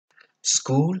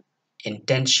School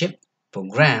Internship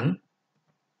Program,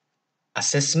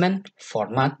 Assessment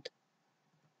Format,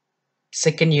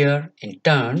 Second Year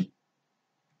Intern,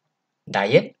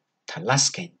 D.El.Ed,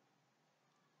 Thadlaskein.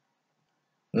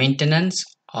 Maintenance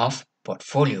of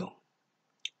Portfolio.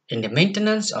 In the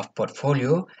maintenance of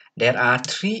portfolio, there are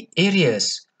three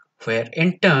areas where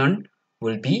intern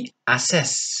will be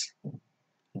assessed.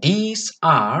 These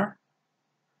are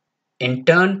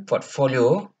intern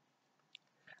portfolio,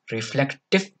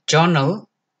 reflective journal,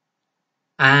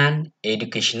 and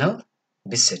educational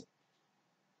visit.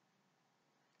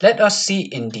 Let us see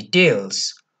in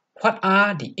details what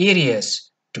are the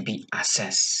areas to be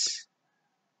assessed.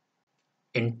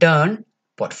 Intern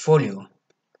portfolio.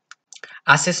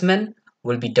 Assessment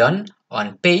will be done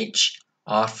on page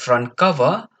or front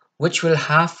cover, which will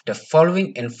have the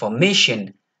following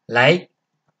information like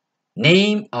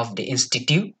name of the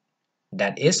institute,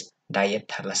 that is D.El.Ed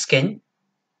Thadlaskein,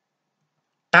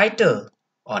 title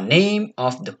or name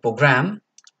of the program,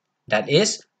 that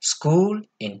is School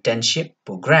Internship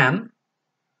Program,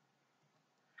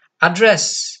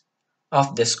 address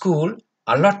of the school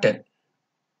allotted,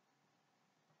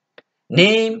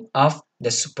 name of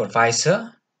the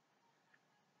supervisor,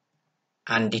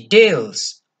 and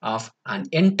details of an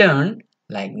intern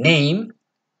like name,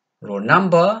 roll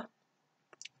number,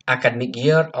 academic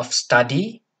year of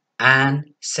study, and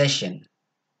session.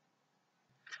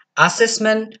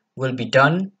 Assessment will be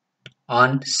done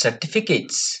on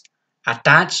certificates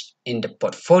attached in the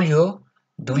portfolio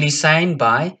duly signed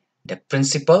by the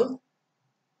principal,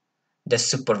 the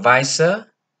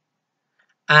supervisor,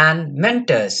 and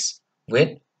mentors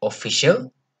with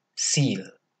official seal.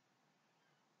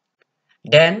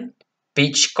 Then,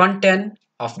 page content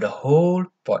of the whole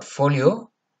portfolio,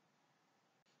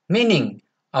 meaning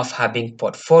of having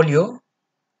portfolio,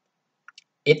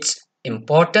 its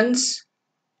importance,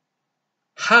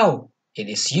 how it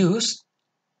is used,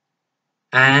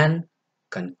 and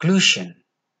conclusion.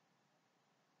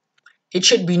 It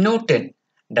should be noted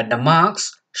that the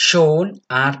marks shown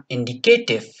are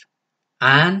indicative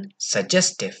and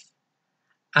suggestive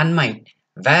and might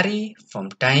vary from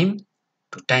time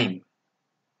to time.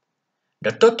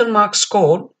 The total mark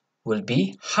scored will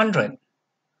be 100,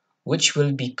 which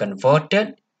will be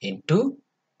converted into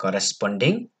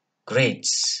corresponding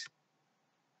grades.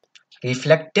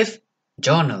 Reflective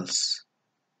journals.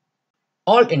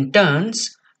 All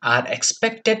interns are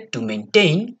expected to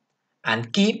maintain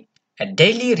and keep a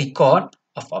daily record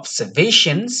of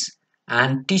observations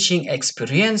and teaching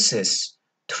experiences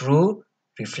through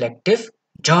reflective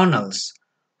journals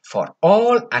for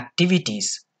all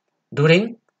activities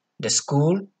during the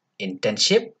school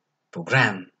internship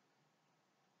program.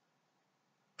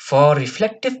 For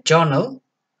reflective journal,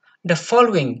 the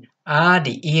following are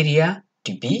the area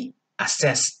to be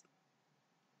assessed.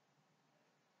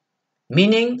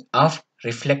 Meaning of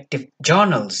reflective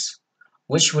journals,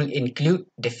 which will include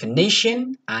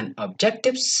definition and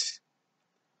objectives.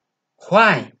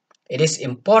 Why it is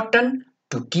important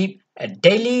to keep a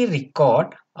daily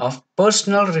record of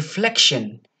personal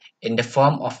reflection in the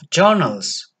form of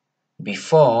journals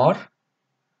before,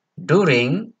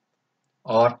 during,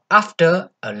 or after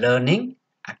a learning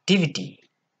activity.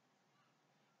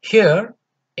 Here,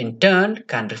 intern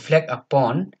can reflect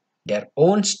upon their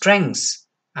own strengths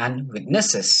and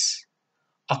weaknesses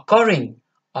occurring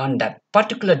on that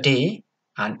particular day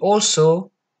and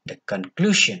also the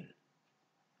conclusion.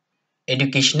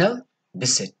 Educational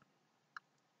visit.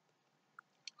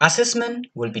 Assessment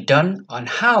will be done on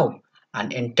how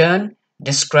an intern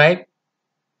describes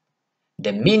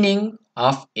the meaning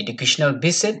of educational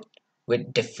visit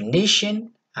with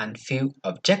definition and few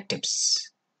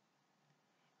objectives.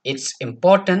 Its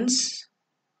importance,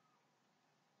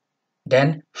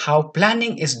 then how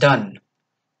planning is done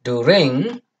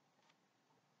during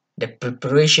the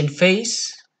preparation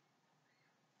phase,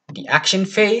 the action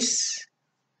phase,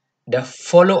 the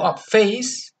follow-up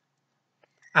phase,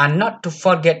 and not to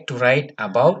forget to write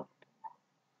about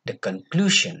the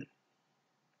conclusion.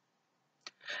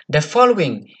 The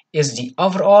following is the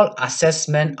overall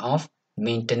assessment of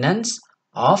maintenance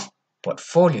of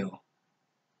portfolio.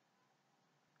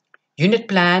 Unit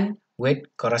plan with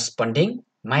corresponding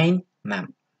mind map.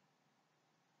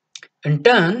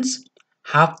 Interns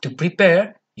have to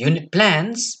prepare unit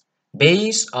plans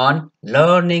based on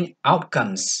learning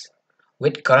outcomes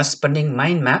with corresponding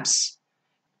mind maps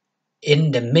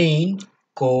in the main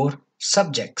core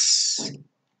subjects,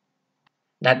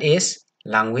 that is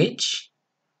language,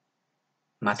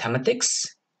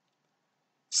 mathematics,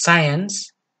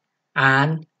 science,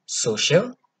 and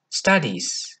social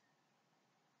studies.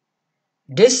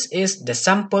 This is the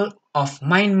sample of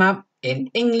mind map in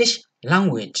English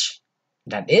language,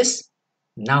 that is,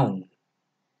 noun.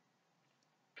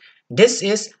 This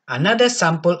is another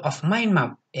sample of mind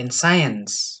map in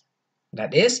science,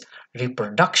 that is,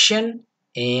 reproduction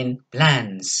in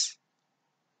plants.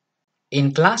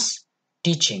 In class,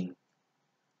 teaching.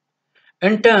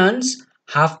 Interns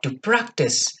have to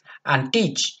practice and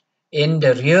teach in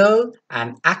the real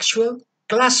and actual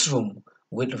classroom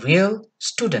with real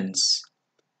students.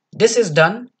 This is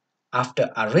done after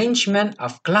arrangement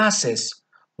of classes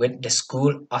with the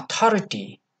school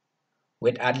authority,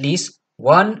 with at least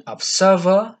one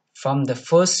observer from the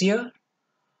first year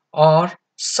or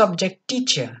subject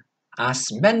teacher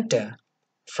as mentor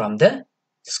from the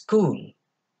school.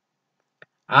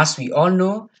 As we all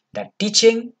know that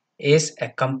teaching is a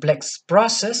complex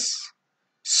process,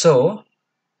 so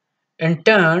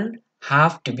interns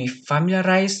have to be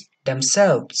familiarized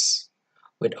themselves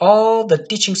with all the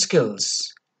teaching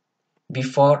skills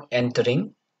before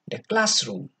entering the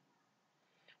classroom.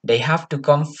 They have to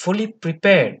come fully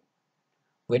prepared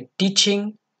with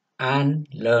teaching and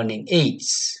learning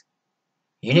aids,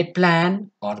 unit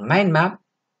plan or mind map,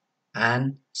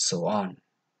 and so on.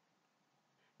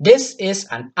 This is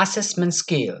an assessment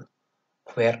scale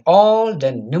where all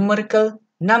the numerical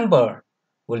number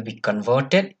will be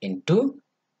converted into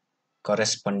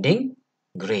corresponding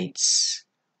grades.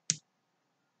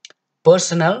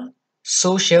 Personal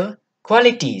social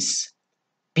qualities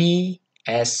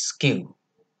PSQ.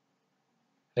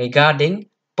 Regarding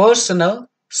personal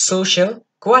social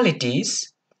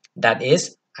qualities, that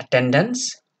is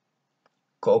attendance,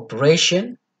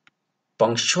 cooperation,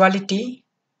 punctuality,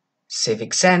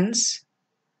 civic sense,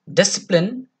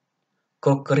 discipline,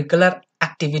 co-curricular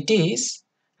activities,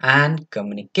 and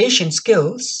communication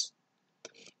skills,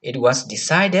 it was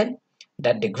decided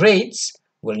that the grades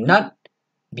will not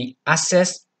be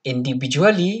assessed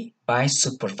individually by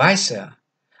supervisor,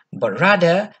 but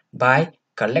rather by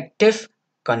collective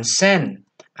consent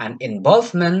and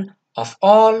involvement of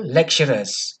all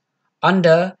lecturers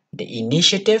under the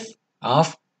initiative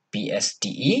of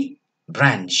PSTE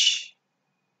branch.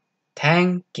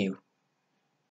 Thank you.